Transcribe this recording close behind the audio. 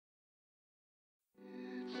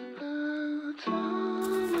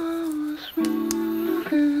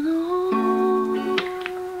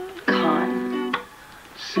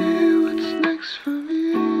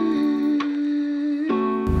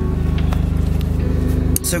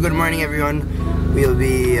So good morning everyone. We'll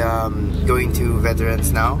be going to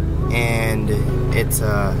Veterans now, and it's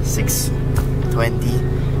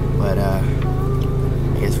 6:20, but I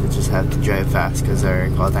guess we'll just have to drive fast because our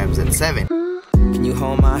call time's at 7. Can you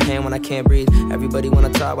hold my hand when I can't breathe? Everybody wanna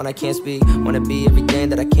talk when I can't speak. Wanna be everything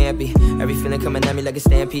that I can't be. Every feeling coming at me like a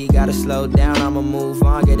stampede. Gotta slow down, I'ma move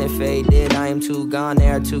on, getting faded. I am too gone, they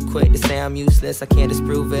are too quick to say I'm useless. I can't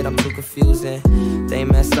disprove it, I'm too confusing. They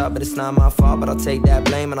mess up, but it's not my fault. But I'll take that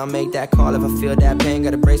blame and I'll make that call if I feel that pain.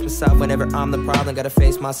 Gotta brace myself whenever I'm the problem. Gotta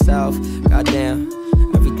face myself, goddamn.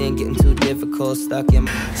 Everything getting too difficult, stuck in.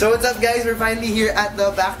 So what's up guys, we're finally here at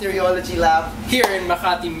the bacteriology lab. Here in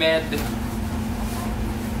Makati Med.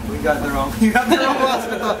 We got the wrong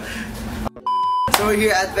hospital. So we're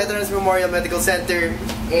here at Veterans Memorial Medical Center,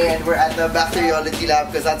 and we're at the bacteriology lab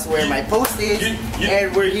because that's where my post is.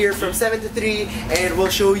 And we're here from 7 to 3, and we'll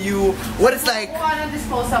show you what it's like. God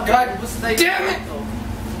damn it!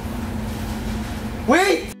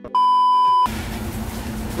 Wait!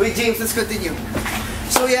 Wait James, let's continue.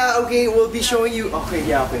 So yeah, okay, we'll be showing you. Okay.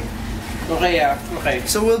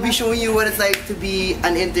 So we'll be showing you what it's like to be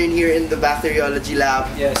an intern here in the bacteriology lab.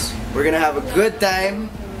 Yes. We're gonna have a good time.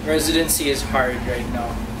 Residency is hard right now,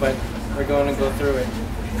 but we're going to go through it.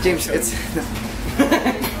 James, it's...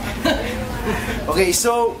 Okay,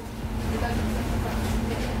 so...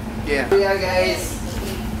 Yeah. Yeah, guys.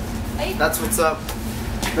 That's what's up.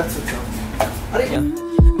 That's what's up. Yeah.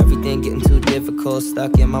 Everything getting too difficult,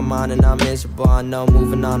 stuck in my mind and I'm miserable. I know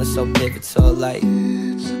moving on is so pivotal, like...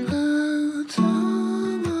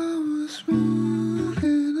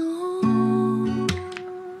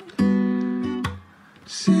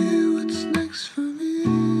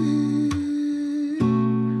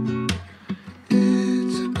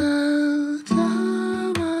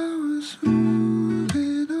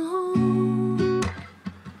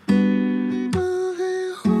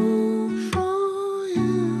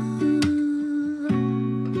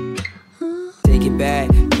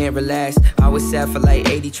 Can't relax, I was sad for like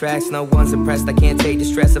 80 tracks. No one's impressed, I can't take the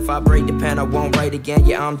stress. If I break the pen, I won't write again.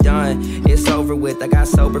 Yeah, I'm done, it's over with. I got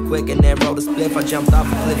sober quick and then rolled a spliff. I jumped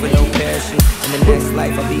off a cliff with no parachute. In the next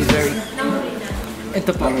life, I'll be very...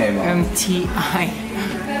 Ito po, MTI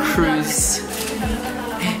Cruise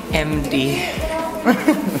MD.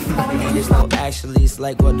 There's no actually, it's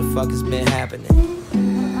like what the fuck has been happening.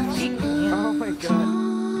 Oh my god.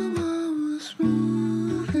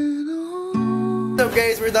 What's up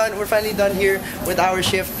guys, we're done. We're finally done here with our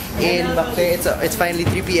shift in Bakte. It's finally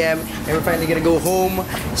 3 p.m. and we're finally gonna go home.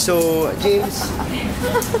 So James,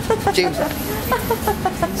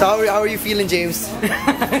 so how are you feeling, James?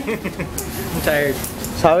 I'm tired.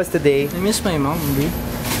 So how was today? I miss my mom, dude.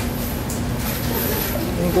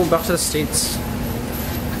 I'm gonna go back to the States.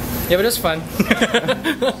 Yeah, but it was fun.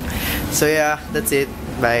 So yeah, that's it.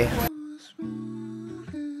 Bye.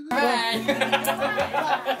 Bye.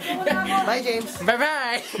 Bye, James.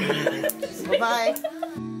 Bye-bye. Bye-bye.